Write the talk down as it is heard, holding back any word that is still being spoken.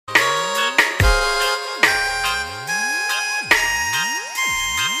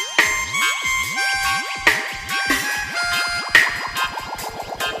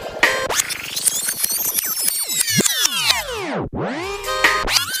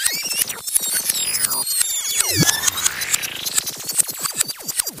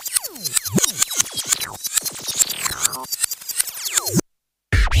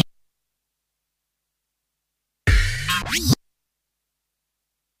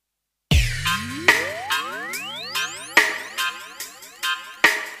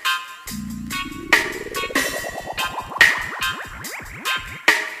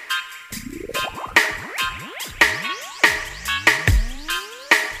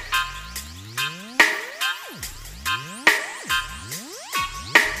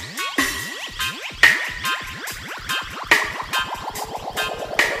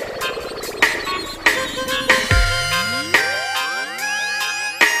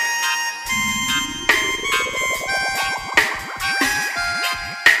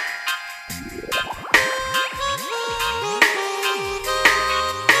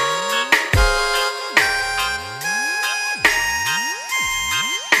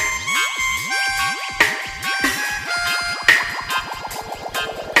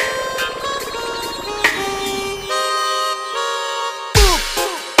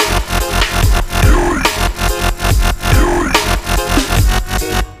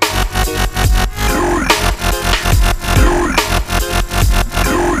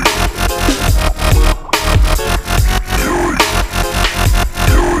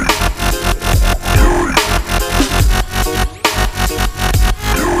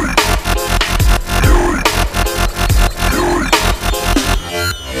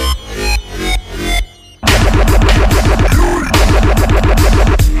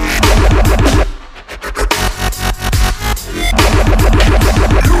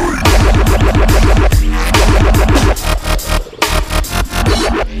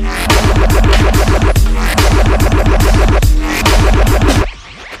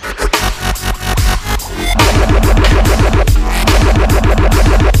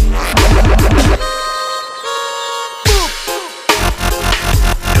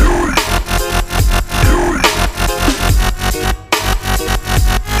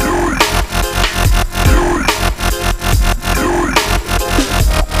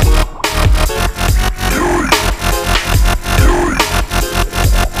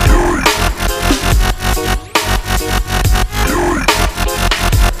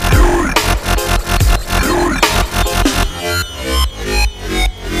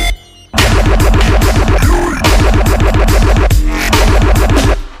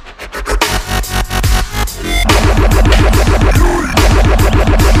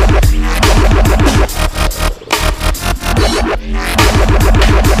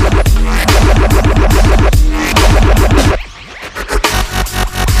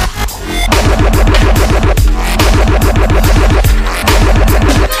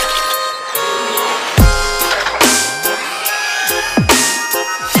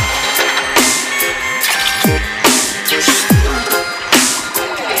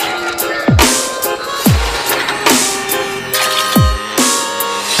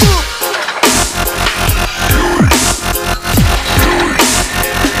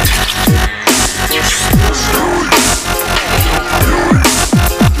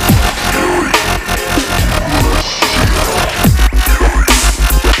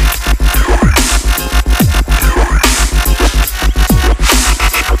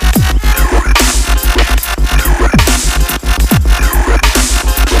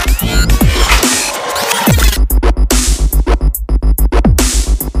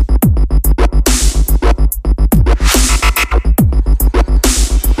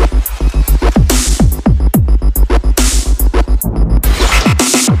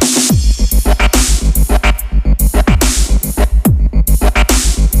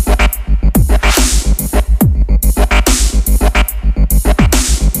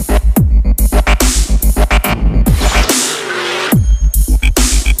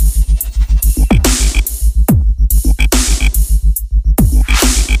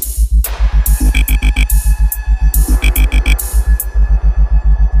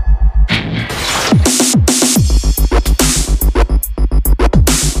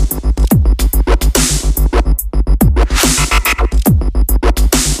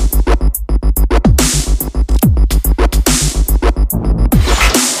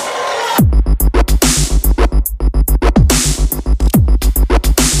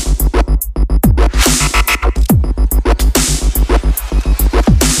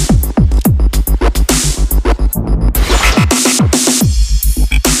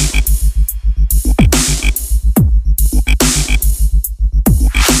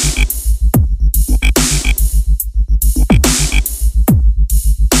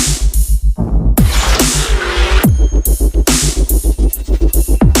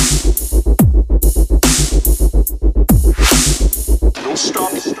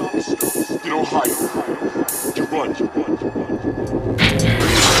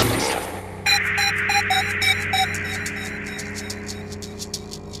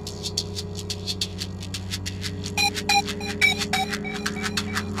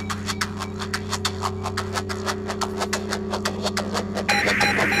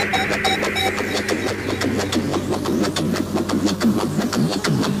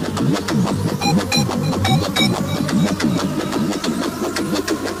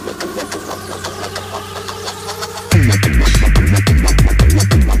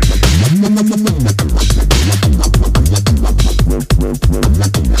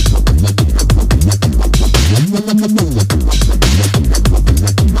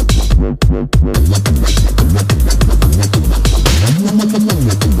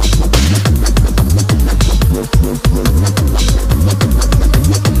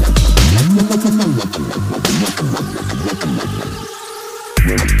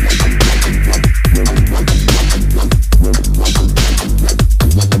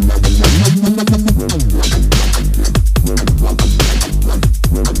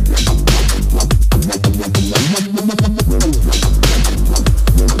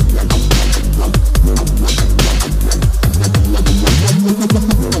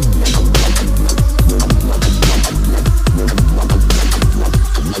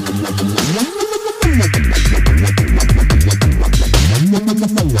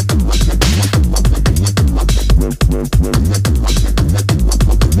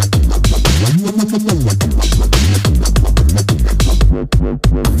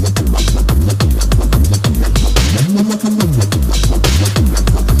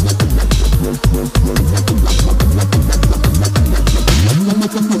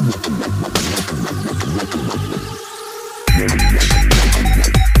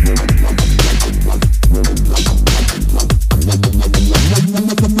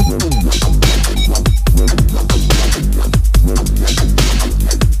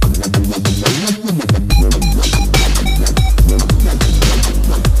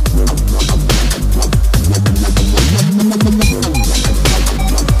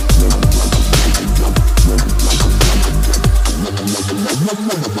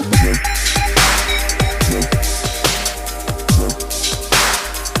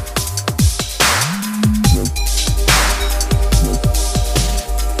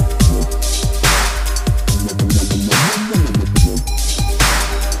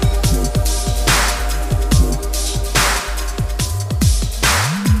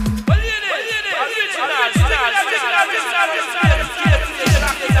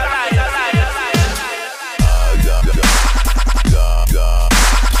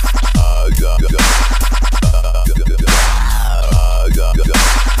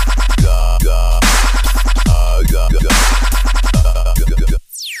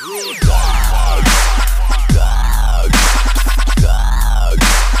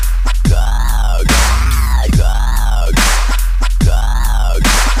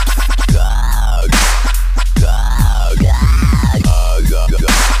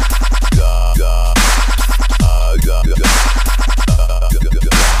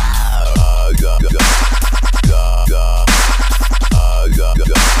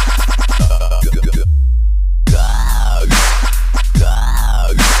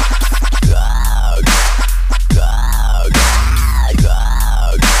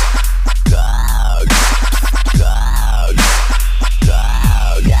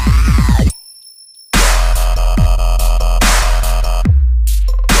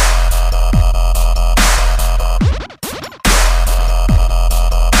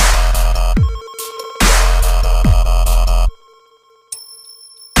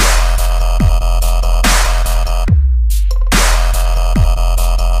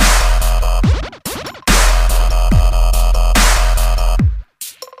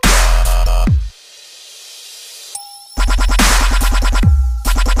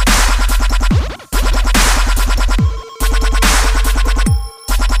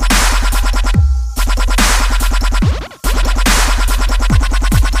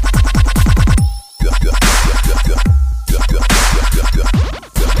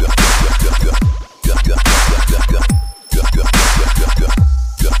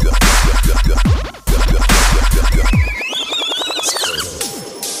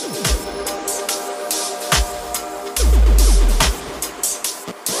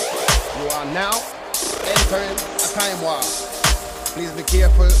Now, entering a time warp. Please be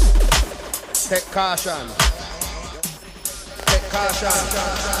careful. Take caution. Take caution.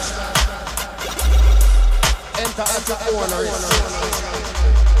 Enter at your own risk.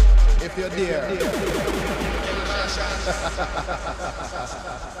 If you're there.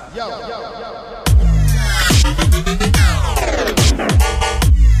 Yo.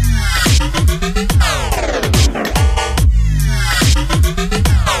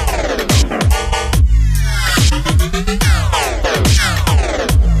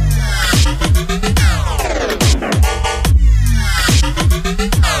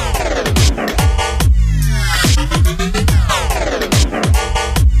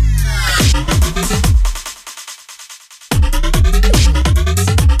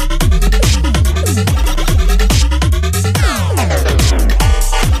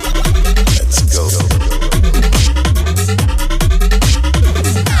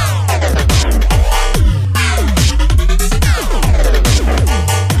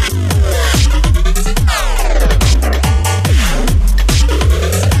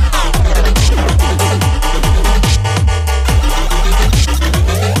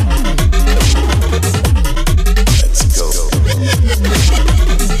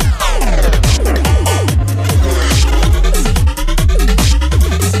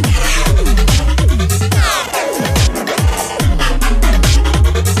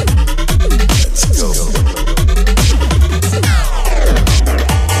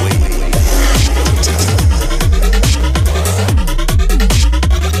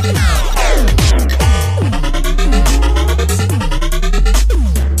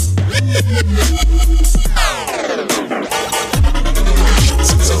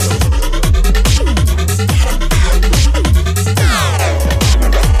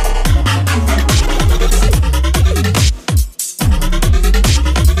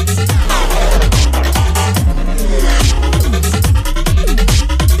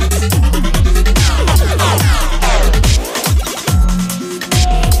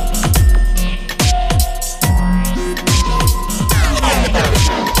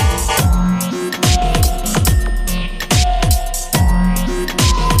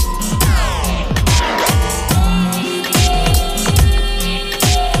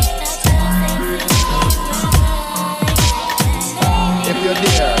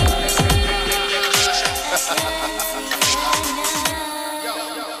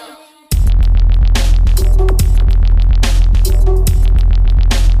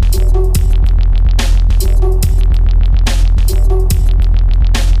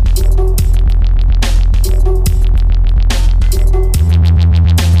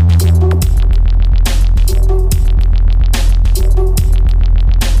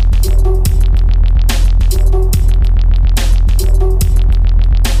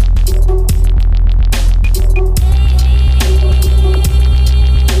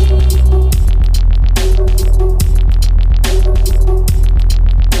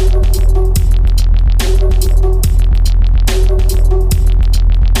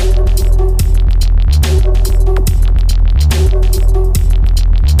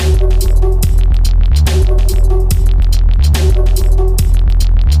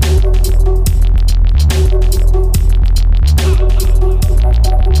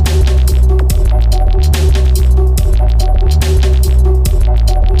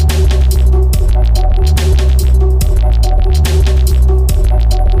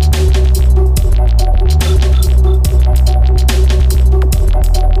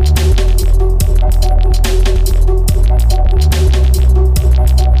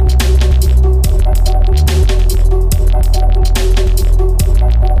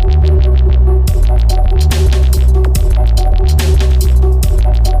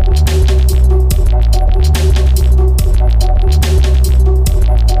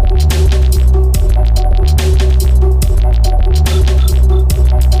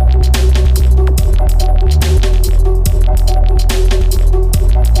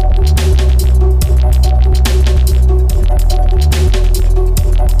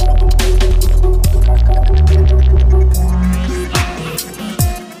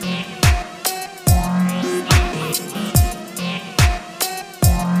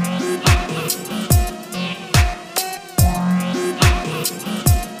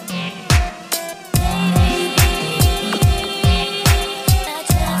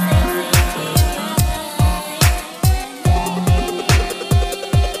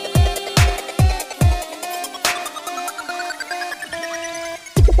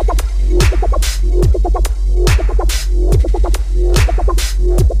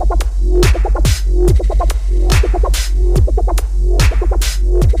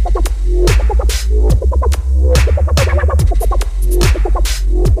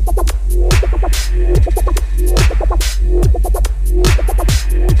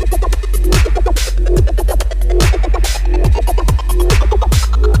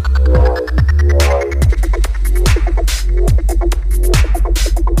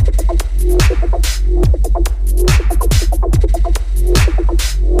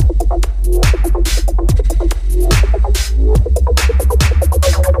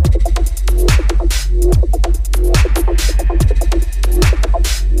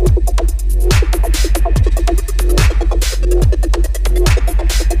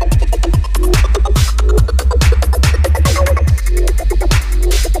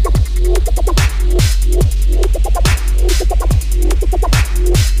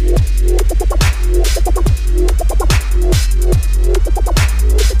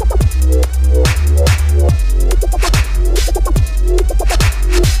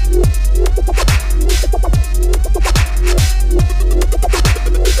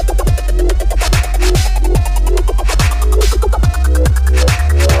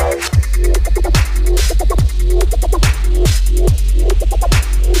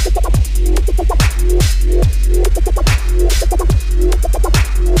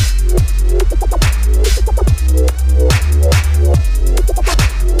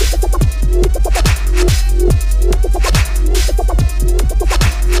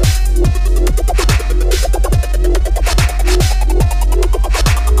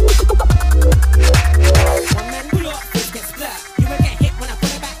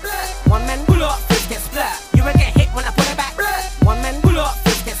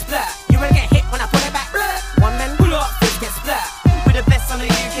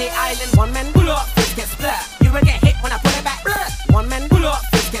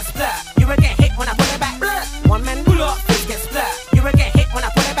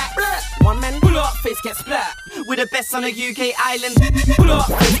 best on a UK island. Pull up,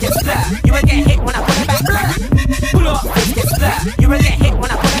 face get splat. You will get hit when I pull it back. Pull up, face get splat. You will get hit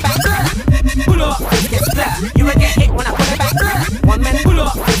when I pull it back. Pull up, face get splat. You will get hit when I pull it back. One man, pull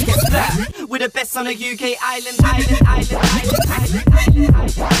up, face get splat. We're the best on a UK island, island, island, island, island, island,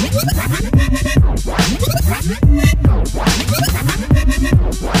 island.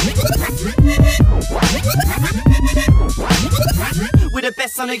 We're the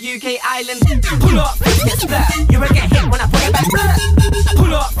best on a UK island. Pull up, face get splat. You will get hit when I pull it back.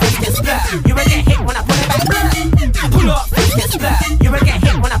 Pull up, face get splat. You will get hit when I pull it back. Pull up, face get splat. You will get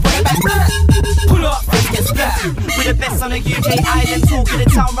hit when I pull it back. Pull up, face get splat. We're the best on a UK island. Talk of the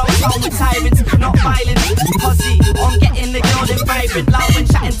town, roll town with tyrants, not violent. Posse, on getting the girl in vibrant. Loud when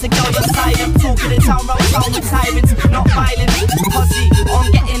chatting to girl, you're silent. Talk of the town, roll town with tyrants, not violent. Posse, on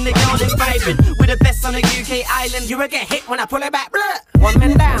getting the girl in vibrant. We're the best on a UK island. You will get hit when I pull it back. One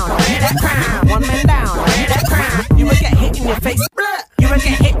man down, wear that crown. One man down, wear that crown. You will get hit in your face. You will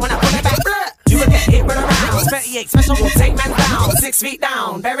get hit when I pull it back. You will get hit with a round. 38 special will take man down. 6 feet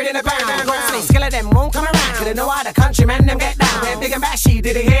down, buried in the ground. Snake skeleton won't come around. Couldn't know how the countrymen them get down. They're big and bashy,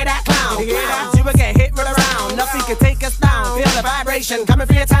 did you hear that clown? You will get hit with a round. Nothing can take us down. Feel the vibration coming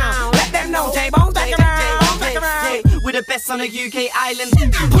through your town. Let them know J-Bone's back around. We're the best on a UK island.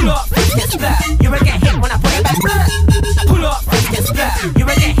 Pull up, face get splat. You will get hit when I pull it back. Pull up, face get splat. You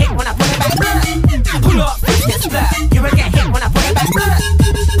will get hit when I pull it back. Pull up, face get splat. You will get hit when I pull it back.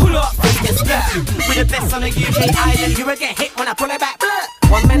 Pull up, face get splat. We're the best on a UK island. You will get hit when I pull it back.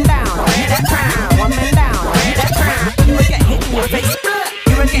 One man down, wear that crown. One man down, wear that crown. You will get hit in your face.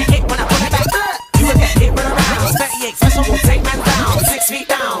 You will get hit when I pull it back. You will get hit with a round. 38 special will take man down. 6 feet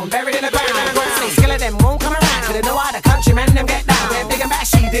down, buried in the ground. Snake skeleton won't come around. Couldn't know how the countrymen them get down. They're big and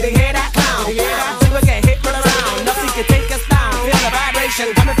bashy, did you hear that clown? You will get hit with a round. Nothing can take us down. Feel the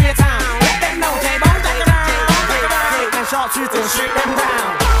vibration coming through your town. Let them know J-Bone's back around. Take them sharp shooters and shoot them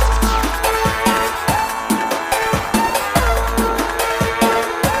down.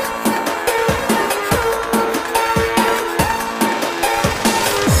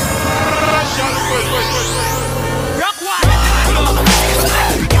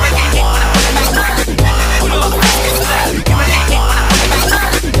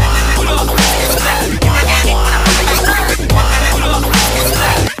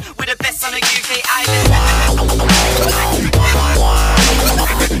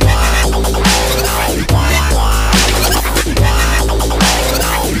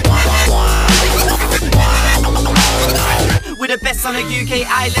 The best on a UK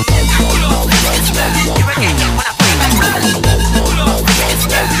island. Pull up, face get splat. You will get hit when I pull it back. Pull up, face get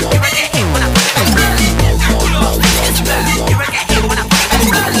splat. You will get hit when I pull it back. Pull up, face get splat. You will get hit when I pull it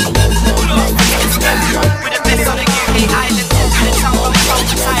back. Pull up, face get splat. We're the best on a UK island. Talk to the town, roll town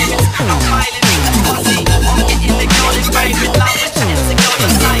with tyrants, not violent. Posse, on getting the girl in vibrant. Loud when chatting to girl,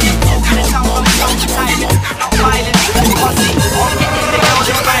 you're silent. Talk to the town, roll town with tyrants, not violent. Posse, on getting the girl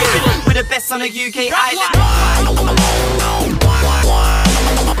in vibrant. We're the best on a UK island.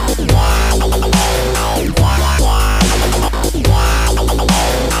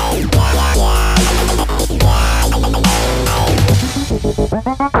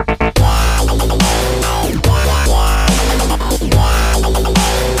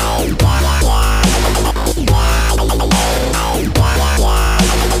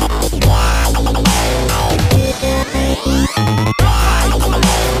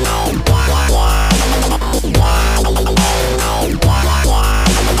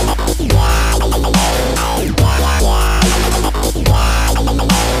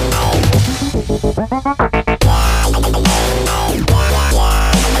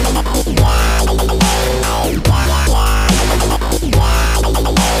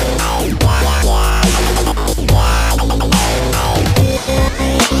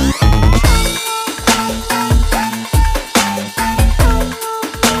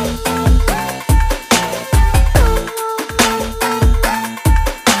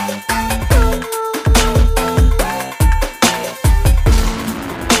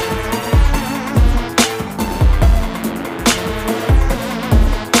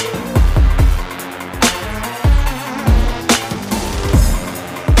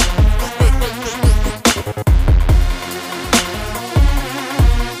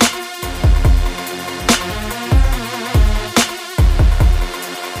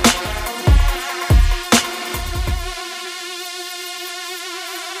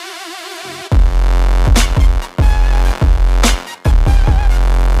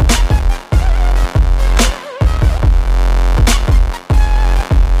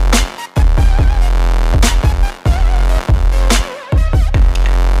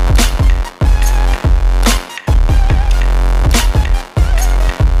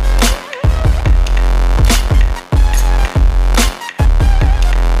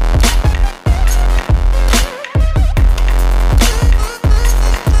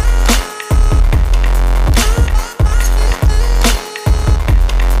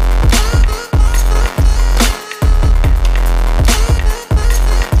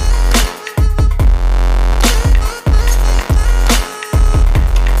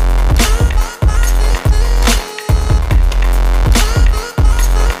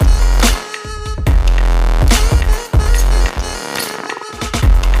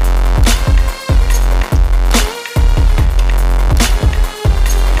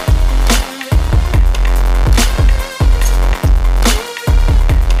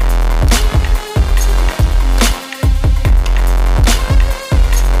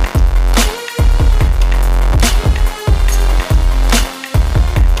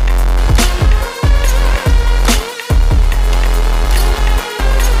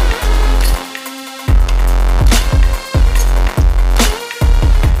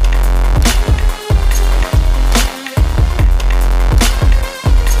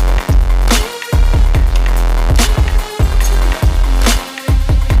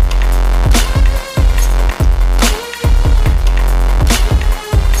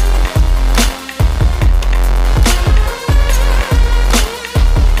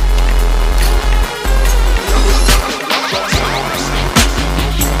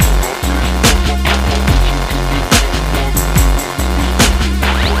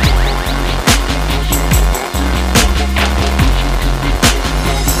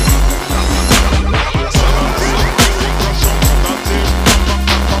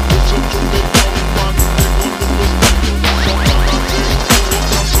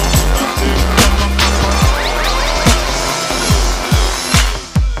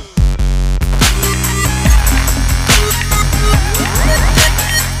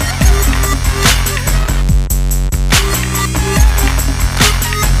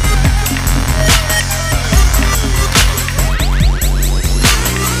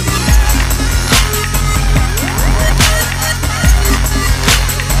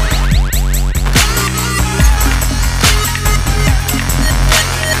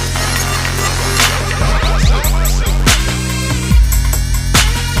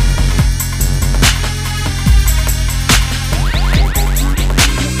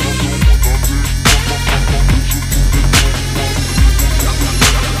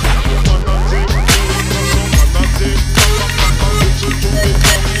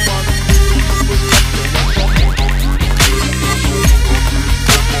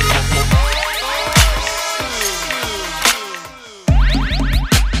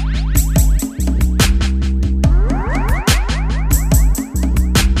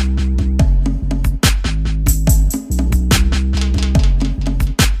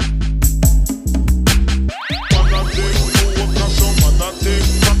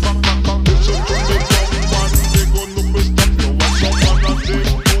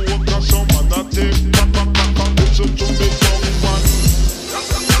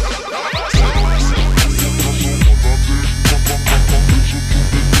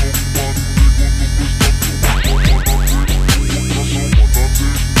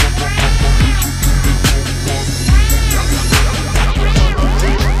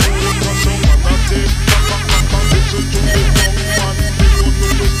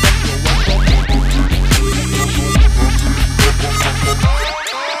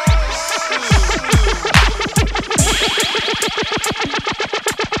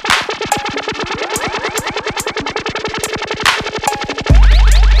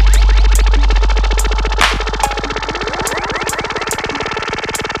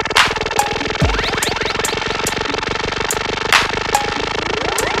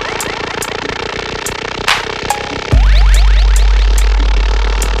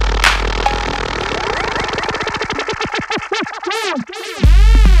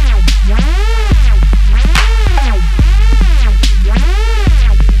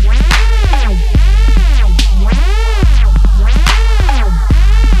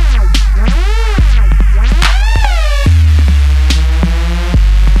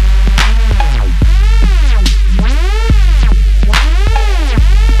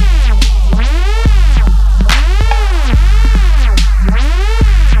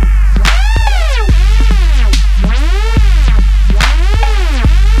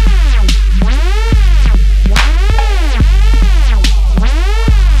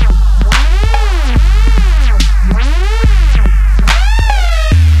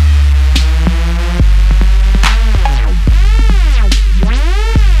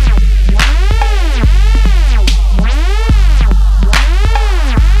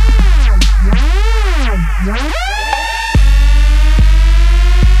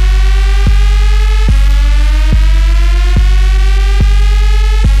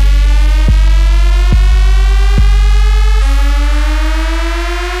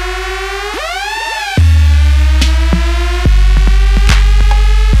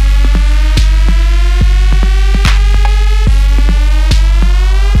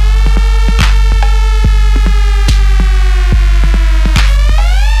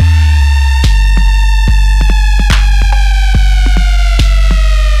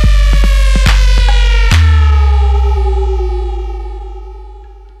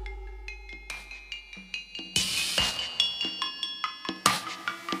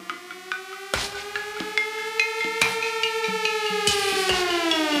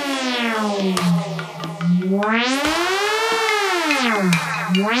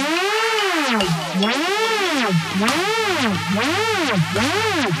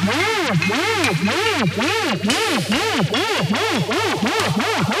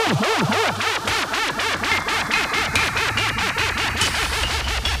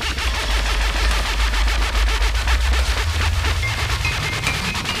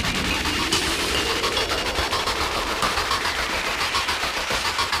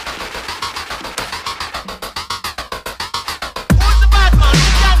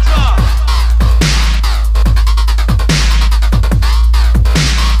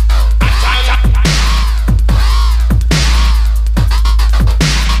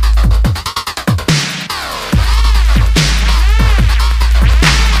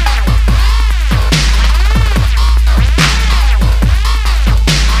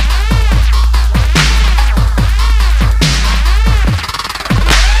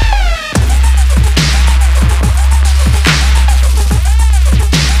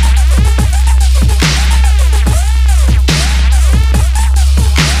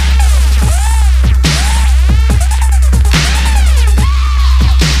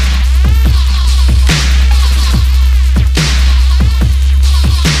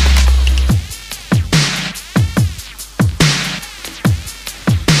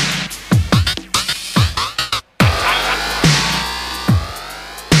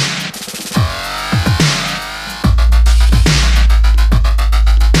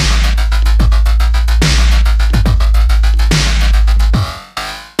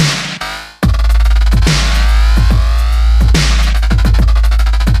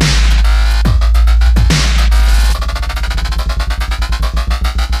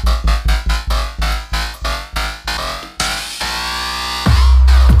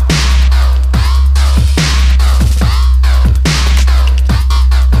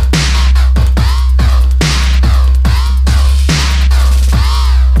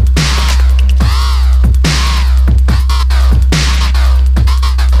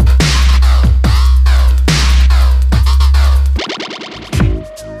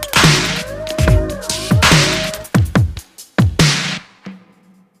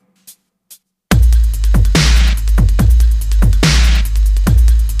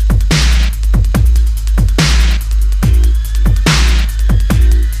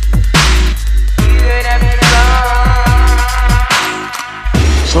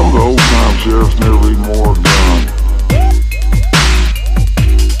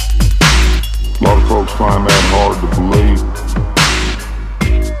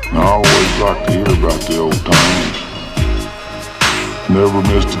 Never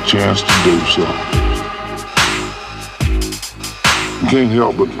missed a chance to do so. You can't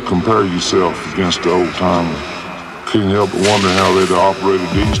help but compare yourself against the old timers. Can't help but wonder how they'd operated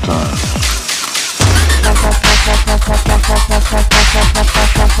these times.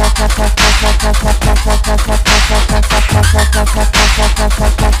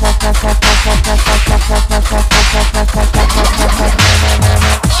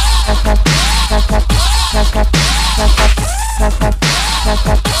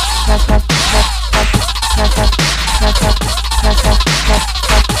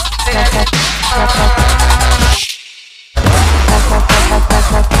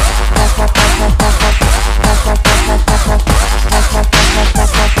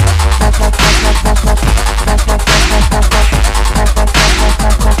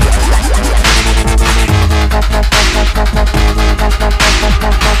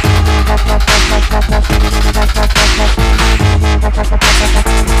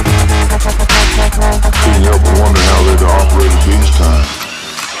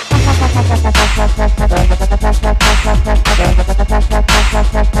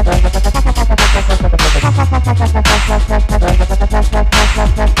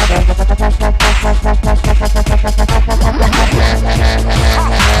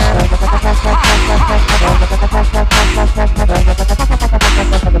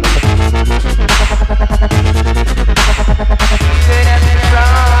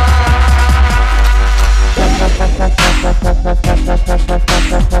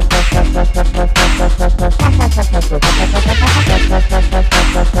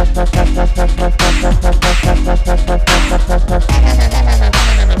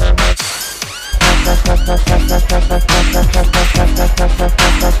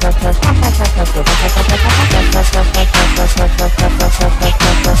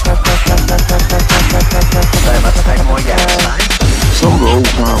 Some of the old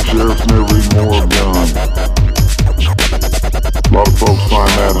time sheriffs never even wore a gun. A lot of folks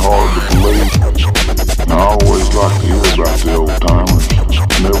find that hard to believe. And I always like to hear about the old timers.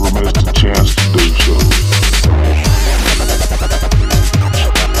 Never missed a chance to do so.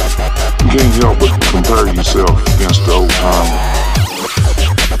 help but compare yourself against the old timer.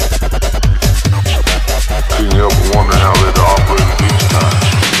 Can't help but wonder how they'd operate these times.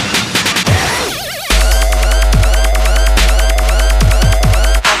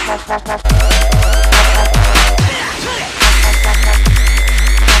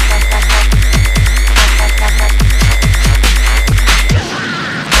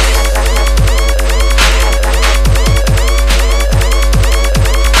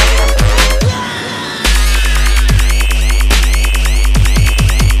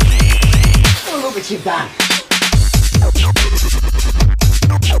 You've done.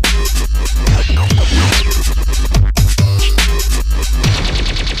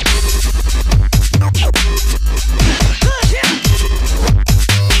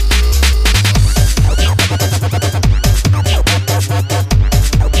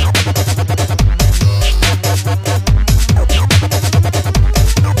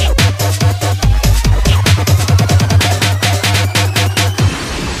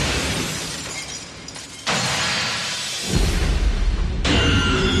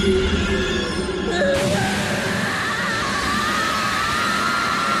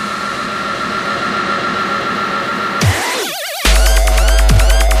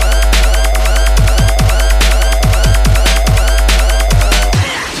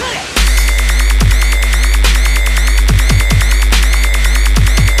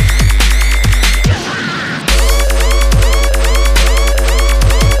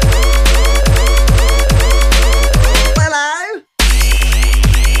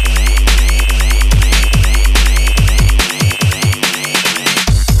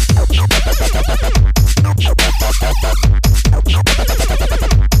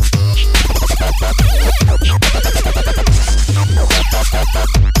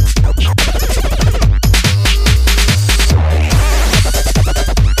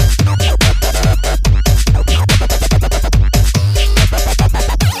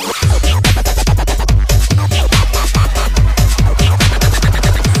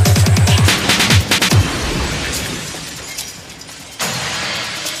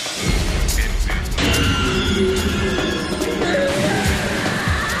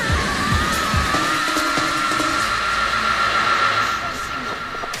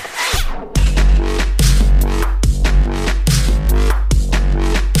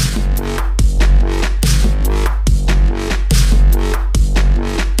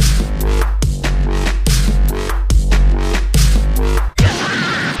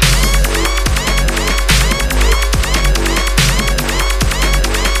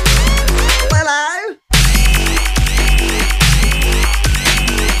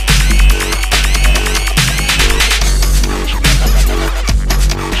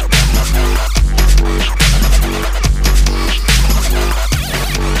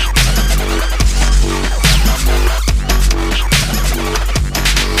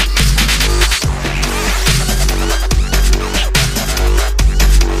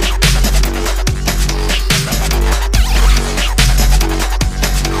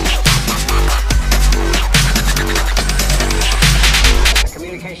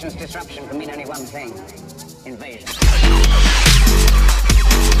 Disruption can mean only one thing: invasion.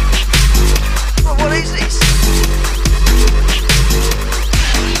 Well, what is this?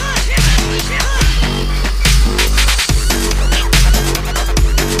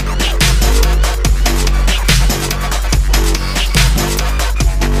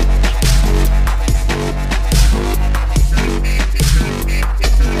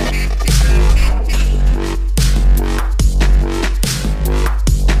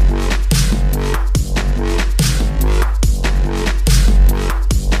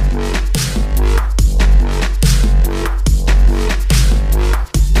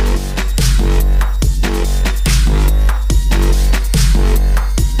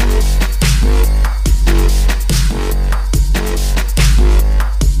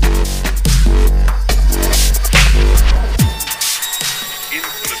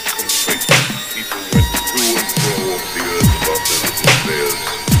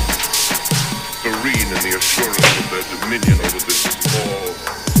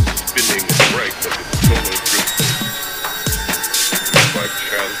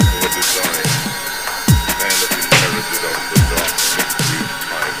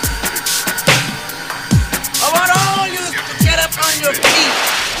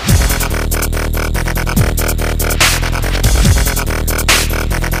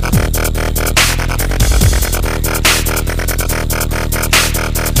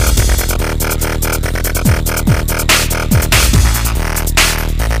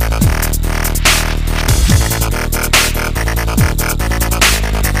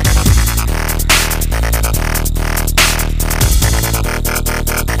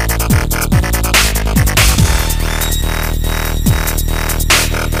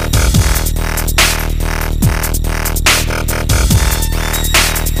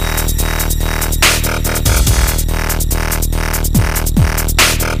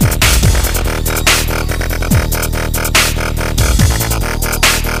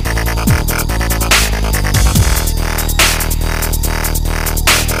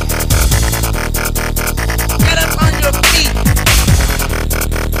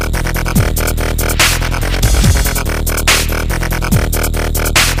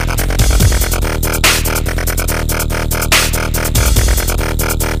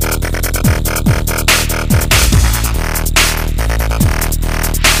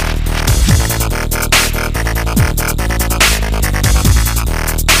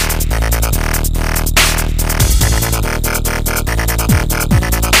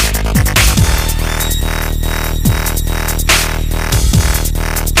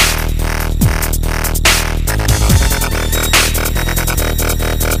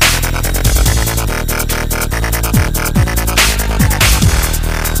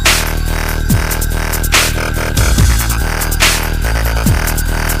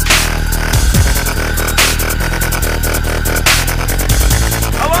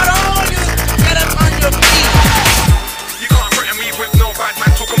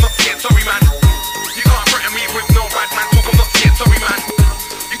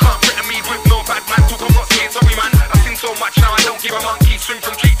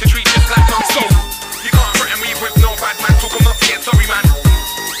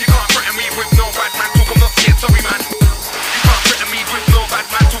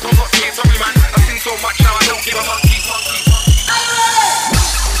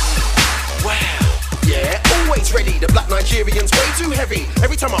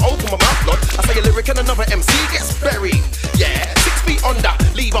 open my mouth, Lord. I say a lyric and another MC gets buried. Yeah, 6 feet under,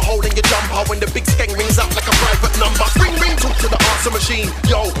 leave a hole in your jumper when the big skeng rings out like a private number. Ring, ring, talk to the answer machine.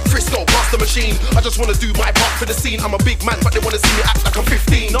 Yo, Frisco, pass the machine. I just wanna do my part for the scene. I'm a big man, but they wanna see me act like I'm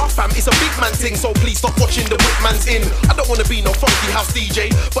 15. Nah, fam, it's a big man thing, so please stop watching the whip man's in. I don't wanna be no funky house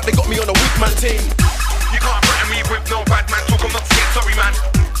DJ, but they got me on a weak man thing. You can't threaten me with no bad man talk, I'm not scared, sorry man.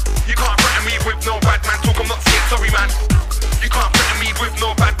 You can't threaten me with no bad man talk, I'm not scared, sorry man. You can't threaten me with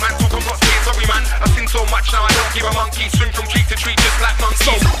no bad man talk, I'm not scared, sorry man. I've seen so much now I don't give a monkey. Swing from tree to tree just like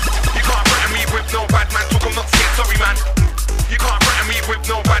monkeys. You can't threaten me with no bad man talk, I'm not scared, sorry man. You can't threaten me with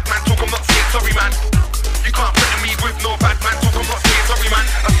no bad man talk, I'm not scared, sorry man. You can't threaten me with no bad man talk, I'm not scared, sorry man.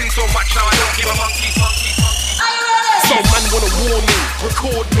 I've seen so much now I don't give a monkey. Some man wanna warn me,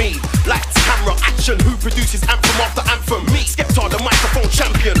 record me. Lights, camera, action. Who produces anthem after anthem? Me, Skepta, the microphone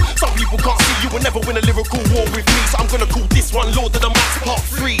champion. Some people can't see you will never win a lyrical war with me. So I'm gonna call this one Lord of the Max Part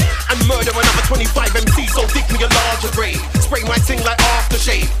 3 and murder another 25 MCs. So dig me a larger grave. Spray my thing like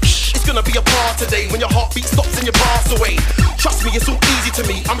aftershave. It's gonna be a bar today when your heartbeat stops and you pass away. Trust me, it's all easy to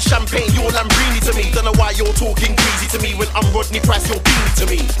me. I'm champagne, you're Lamborghini to me. Don't know why you're talking greasy to me when I'm Rodney Price, you're beanie to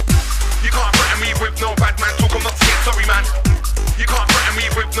me. You can't threaten me with no bad man talk, I'm not scared, sorry man. You can't threaten me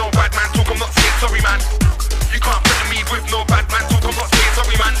with no bad man talk, I'm not scared, sorry man. You can't threaten me with no bad man talk, I'm not scared,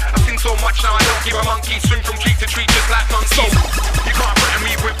 sorry man. I've seen so much now I don't give a monkey. Swing from tree to tree just like monkeys. You can't threaten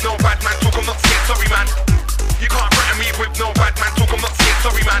me with no bad man talk, I'm not scared, sorry man. You can't threaten me with no bad man talk, I'm not scared,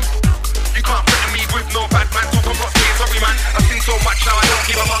 sorry man. You can't threaten me with no bad man talk, I'm not scared, sorry man. I've seen so much now I don't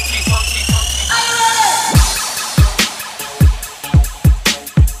give a monkey.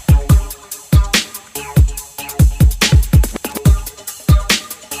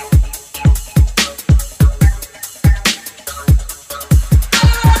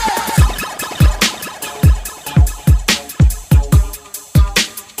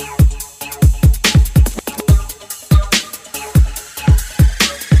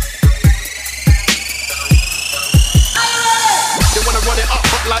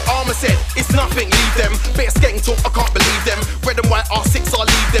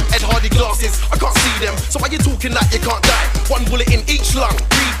 Like you can't die. One bullet in each lung.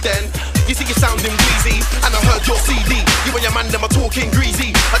 Breathe then. You see you sounding wheezy. And I heard your CD. You and your man them are talking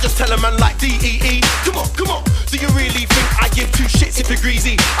greasy. I just tell a man like DEE. Come on, come on. Do you really think I give two shits if you're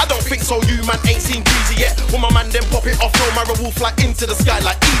greasy? I don't think so, you man ain't seen greasy yet. When my man them pop it off, no Mara will fly into the sky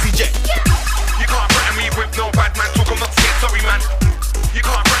like EasyJet. You can't threaten me with no bad man talk, I'm not scared, sorry man. You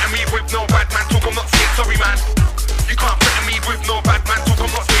can't threaten me with no bad man talk, I'm not scared, sorry man. You can't threaten me with no bad man talk,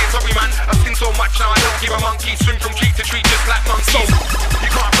 I'm not scared, sorry man. I've seen so much now I don't give a monkey. Swing from tree to tree just like monkeys.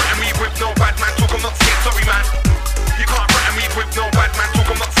 You can't threaten me with no bad man talk, I'm not scared, sorry man. You can't threaten me with no bad man talk,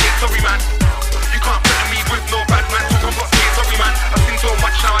 I'm not scared, sorry man. You can't threaten me with no bad man talk, I'm not scared, sorry man. I've seen so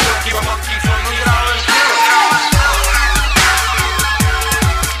much now I don't give a monkey.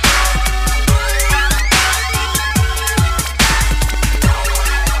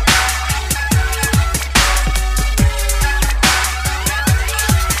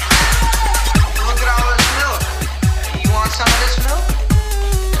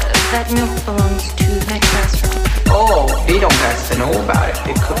 That milk belongs to that restaurant. Oh, they don't have to know about it.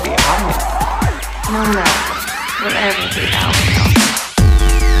 It could be almond. No milk. Whatever the almond.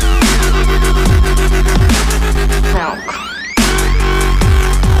 Milk.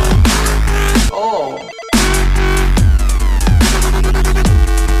 Oh.